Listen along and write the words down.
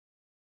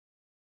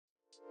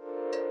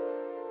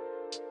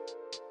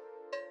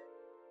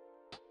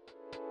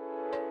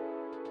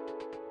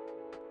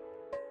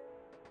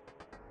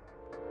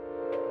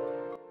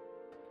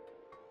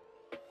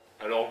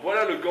Alors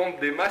voilà le gang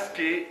des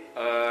masqués.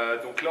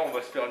 Donc là on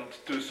va se faire une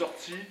petite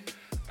sortie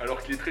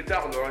alors qu'il est très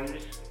tard dans la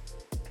nuit.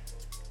 On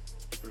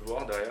peut le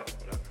voir derrière,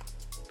 voilà.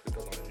 Très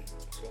tard dans la nuit.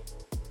 Bonsoir.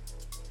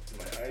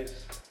 My eyes.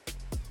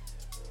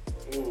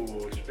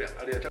 Oh super,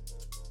 allez ciao.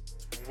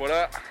 Donc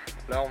voilà,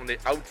 là on est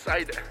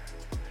outside.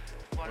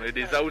 On est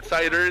des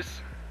outsiders.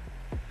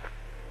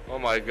 Oh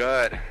my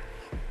god.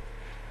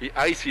 Il est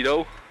icy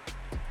though.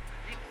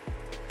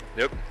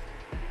 Yep.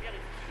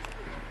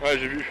 Ouais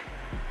j'ai vu.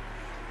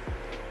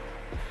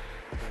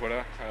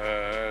 Voilà,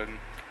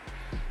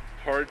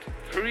 part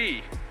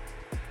 3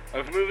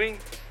 of moving.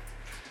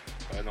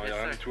 Non, il n'y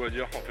a rien du tout à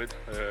dire en fait.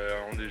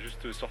 On est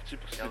juste sorti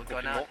pour ce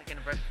confinement.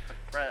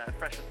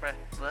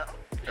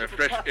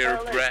 Fresh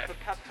air breath.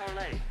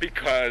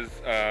 Because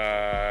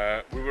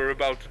we were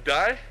about to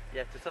die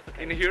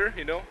in here,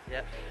 you know.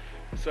 Yeah.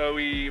 So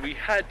we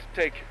had to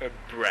take a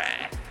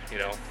breath, you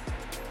know.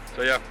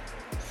 So yeah,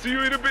 see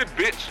you in a bit,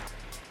 bitch.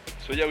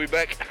 So yeah, we're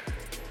back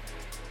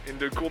in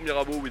the cours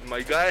Mirabeau with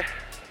my guy.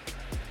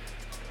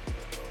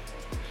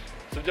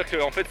 Ça veut dire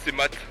que en fait c'est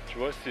Matt, tu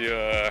vois, c'est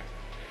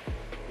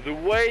the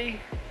way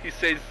he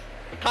says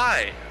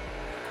hi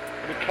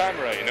to the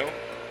camera, you know.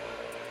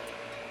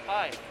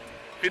 Hi.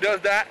 If he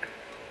does that,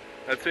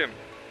 that's him.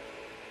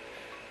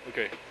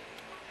 Okay,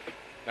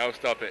 now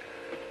stop it.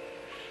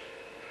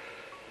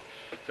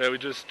 So we're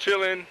just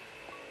chilling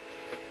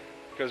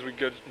because we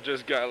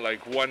just got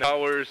like 1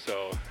 hour,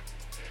 so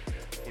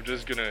we're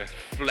just gonna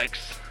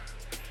flex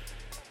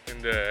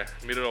in the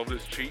middle of the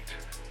street,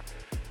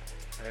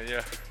 and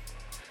yeah.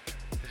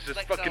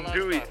 Just fucking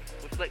do it.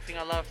 We're flexing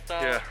our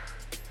lifestyle.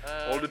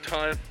 Yeah. All the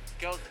time.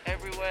 Girls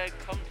everywhere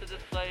come to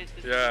this place.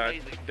 This is Yeah.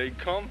 amazing. They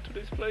come to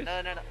this place.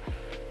 No.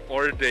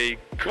 Or they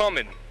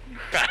coming.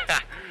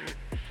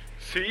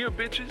 See you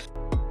bitches.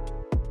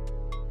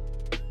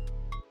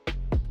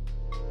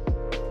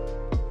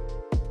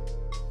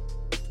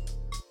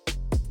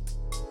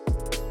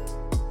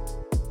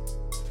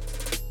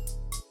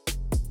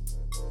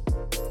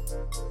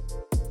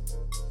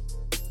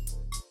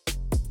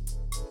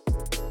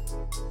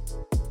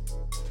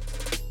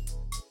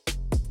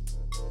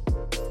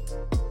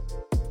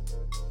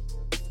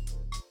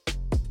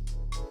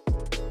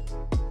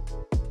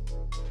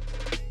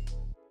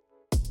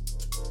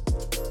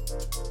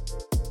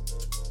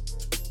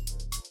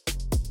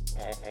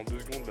 En 2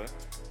 secondes là,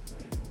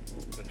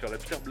 je vais te faire la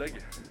pire blague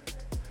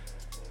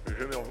que j'ai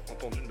jamais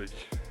entendue de ma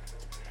vie.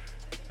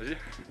 Vas-y.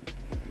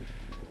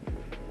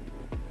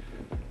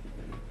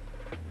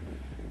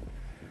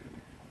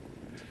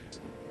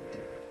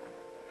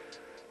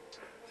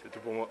 C'est tout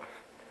pour moi.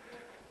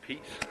 Peace.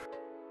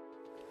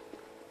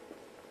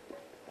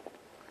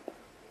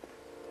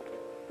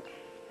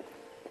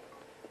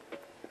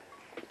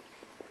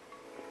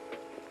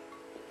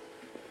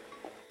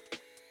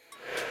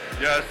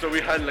 Yeah, so we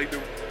had like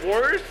the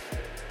worst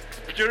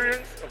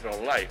experience of our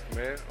life,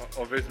 man.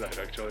 Of his life,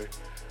 actually.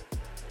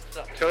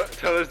 So,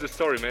 Tell us the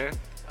story, man.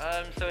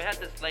 so we had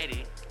this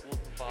lady walking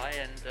by,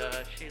 and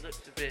she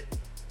looked a bit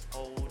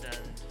old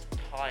and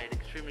tired,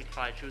 extremely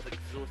tired. She was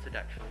exhausted,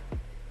 actually.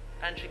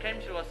 And she came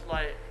to us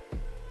like,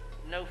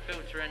 no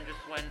filter, and just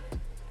went,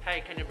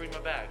 "Hey, can you bring my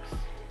bags?"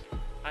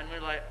 And we're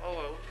like, "Oh,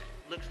 well,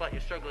 looks like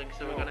you're struggling,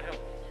 so we're gonna help."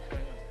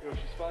 Yo,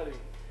 she's fighting.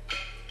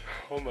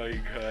 Oh my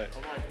god.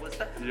 Oh my, was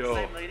that the Yo.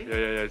 same lady?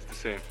 Yeah, it's the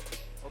same.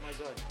 Oh my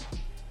god.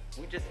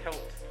 We just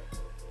helped.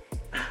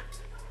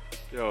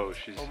 Yo,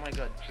 she's. Oh my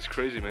god. She's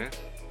crazy, man.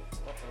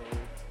 Uh-oh.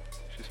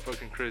 She's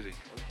fucking crazy.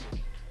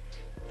 Okay.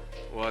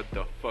 What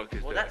the fuck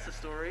is Well, that? that's the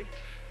story.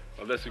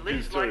 Oh, that's a good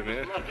Please story, like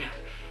man.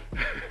 the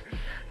vlog.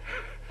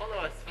 Follow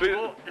us. for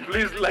more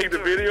Please like the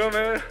stories. video,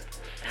 man.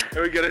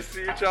 And we gotta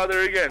see each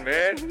other again,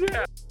 man.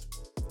 Yeah.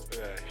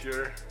 Yeah,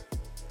 here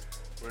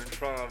we're in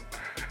front of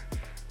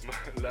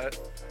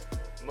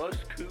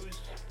Moscow's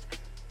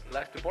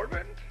last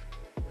apartment.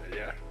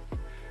 Yeah,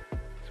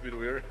 it's a bit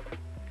weird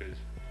because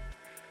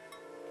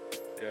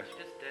yeah, It's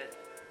just dead.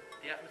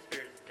 The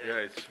atmosphere is dead. yeah,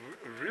 it's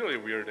really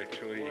weird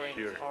actually Boring,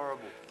 here. it's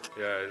horrible.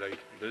 Yeah, like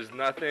there's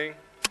nothing,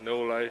 no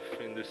life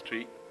in the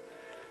street,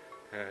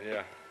 and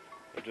yeah,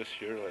 we're just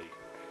here like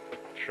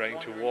trying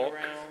to Wandering walk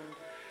around.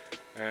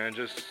 and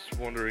just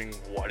wondering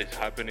what is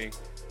happening.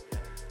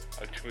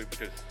 Actually,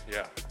 because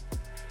yeah,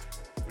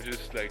 we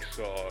just like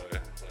saw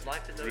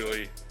Life is over.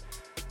 really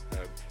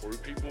poor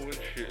people and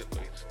shit.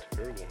 Like it's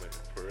terrible, man.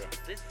 For real.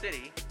 This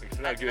city, It's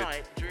not at good.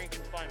 night, during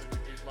confinement,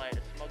 is like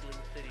a smuggling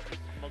city.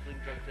 Just smuggling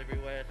drugs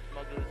everywhere,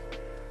 smugglers,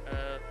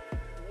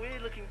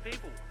 weird-looking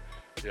people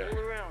Yeah, all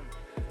around.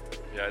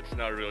 yeah, it's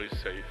not really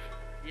safe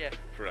Yeah,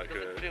 for like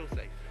doesn't a feel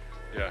safe.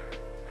 yeah.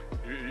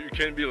 You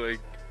can be like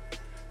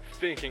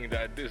thinking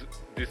that this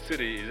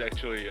city is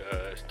actually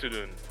a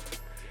student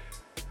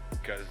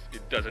because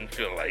it doesn't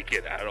feel like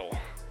it at all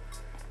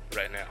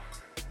right now.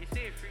 You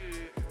see a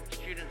few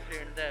students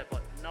here and there,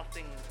 but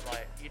nothing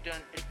like you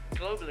don't.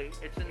 Globally,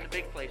 it's in the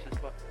big places,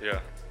 but Yeah,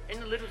 in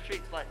the little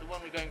streets like the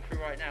one we're going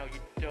through right now, you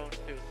don't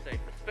feel safe,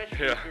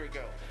 especially Yeah. if you're a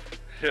girl.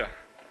 yeah.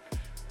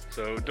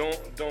 So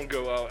don't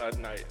go out at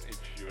night if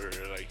you're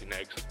like in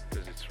Aix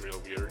because it's real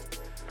weird.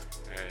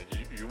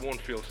 and you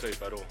won't feel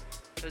safe at all.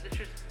 So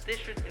this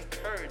should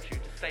encourage you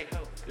to stay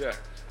home. Yeah,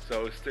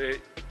 so stay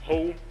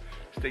home,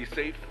 stay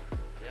safe,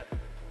 Yep.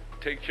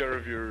 take care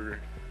of your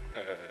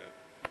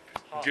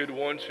Heart good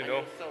ones, you and know.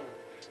 your soul.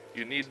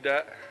 You need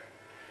that,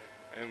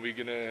 and we're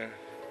gonna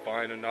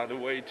find another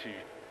way to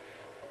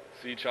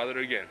see each other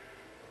again.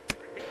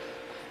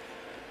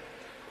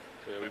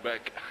 So yeah, we're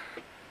back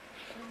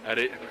at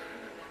it,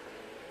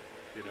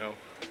 you know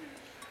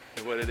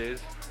what it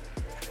is.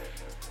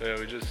 So yeah,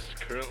 we're just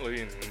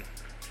currently in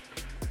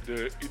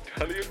the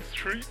Italian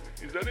street,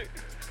 is that it?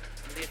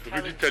 The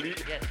Rue d'Italie,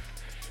 yes.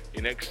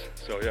 in Aix.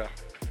 So yeah,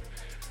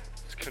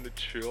 it's kind of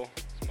chill.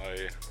 It's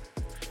my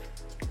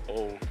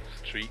old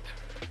street.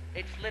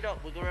 It's lit up.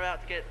 We're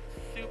about to get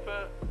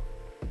super.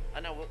 I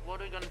know.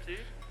 What are we gonna do?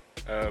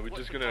 We're What's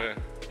just the gonna,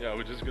 plan?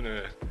 we're just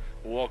gonna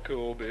walk a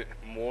little bit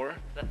more.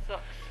 That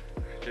sucks.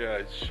 Yeah,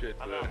 it's shit.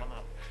 I'm out. I'm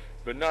out.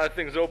 But now that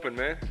thing's open,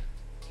 man.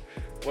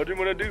 What do you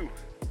wanna do?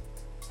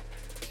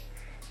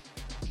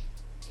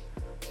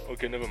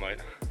 Okay, never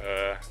mind.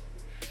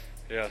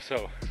 Yeah,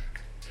 so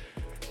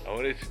I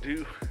wanted to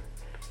do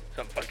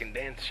some fucking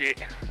dance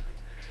shit,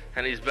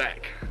 and he's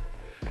back.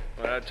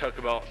 When I talk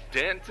about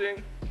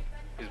dancing,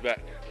 he's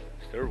back.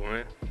 It's terrible,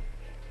 man.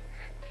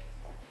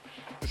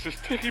 This is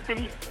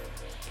terrible,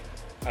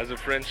 as the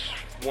French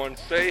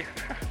once say.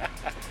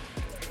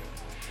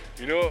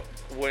 You know,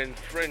 when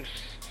French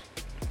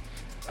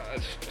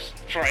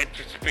try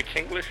to speak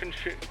English and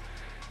shit,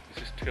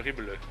 this is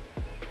terrible.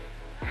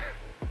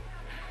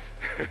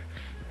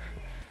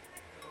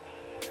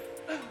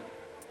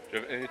 Do you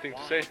have anything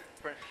to say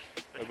French.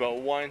 about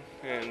wine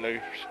and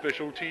like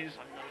specialties?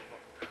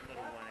 I'm not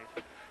a wine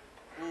expert.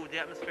 Ooh, the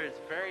atmosphere is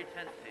very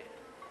tense here.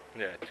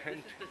 Yeah, This tense.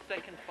 is the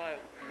second fight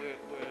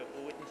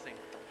we're witnessing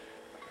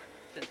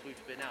since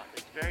we've been out.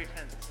 It's very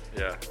tense.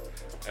 Yeah,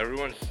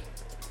 everyone's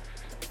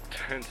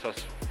tense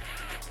as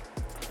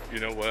you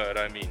know what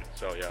I mean.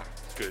 So yeah,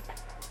 it's good.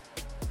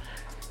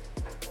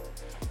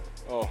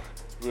 Oh,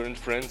 we're in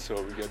France, so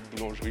we got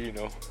boulangerie, you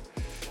know,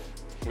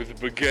 with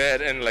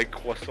baguette and like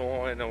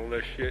croissant and all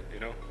that shit, you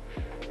know.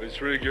 But it's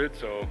really good,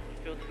 so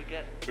Feel the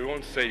baguette. we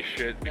won't say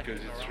shit because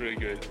it's really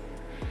good.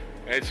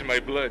 And it's in my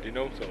blood, you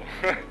know,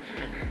 so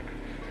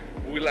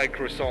we like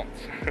croissants.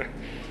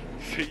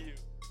 See you.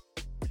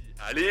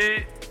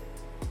 Allez!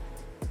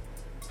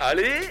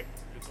 Allez!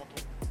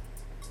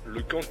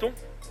 Le canton?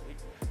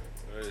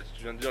 Ouais,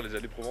 tu viens de dire les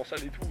allées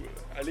provençales et tout.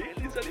 Allez,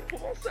 les allées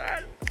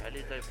provençales!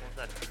 Allez, ça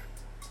est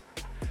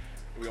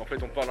Oui, en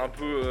fait, on parle un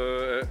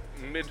peu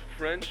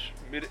mid-French,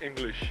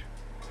 mid-English.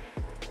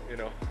 You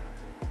know.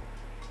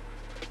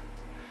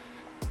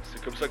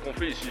 C'est comme ça qu'on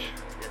fait ici.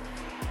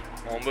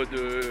 En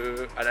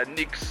mode à la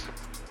Nix.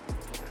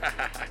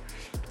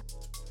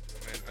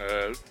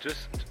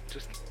 Just,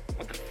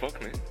 what the fuck,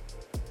 man?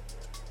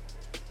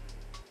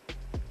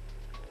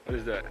 What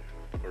is that?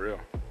 For real?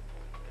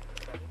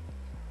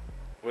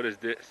 What is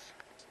this?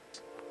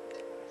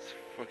 It's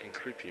fucking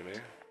creepy, man.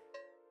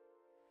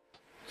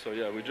 So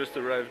yeah, we just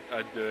arrived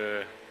at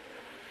the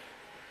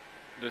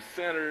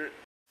center.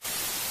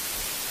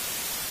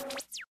 So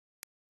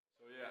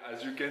yeah,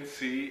 as you can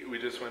see, we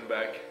just went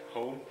back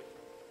home.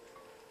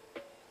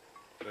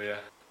 So yeah.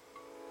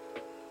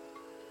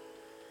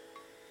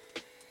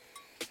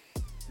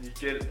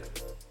 Nickel.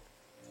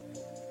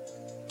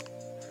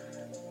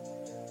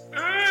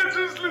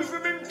 Just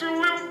listening to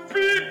Lil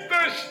Peep,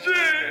 that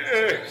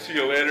shit. See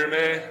you later,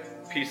 man.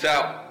 Peace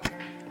out.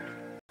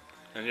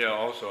 And yeah,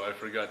 also I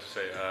forgot to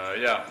say,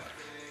 yeah,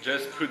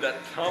 just put that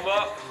thumb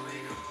up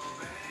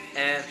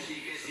and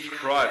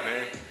subscribe,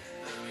 man.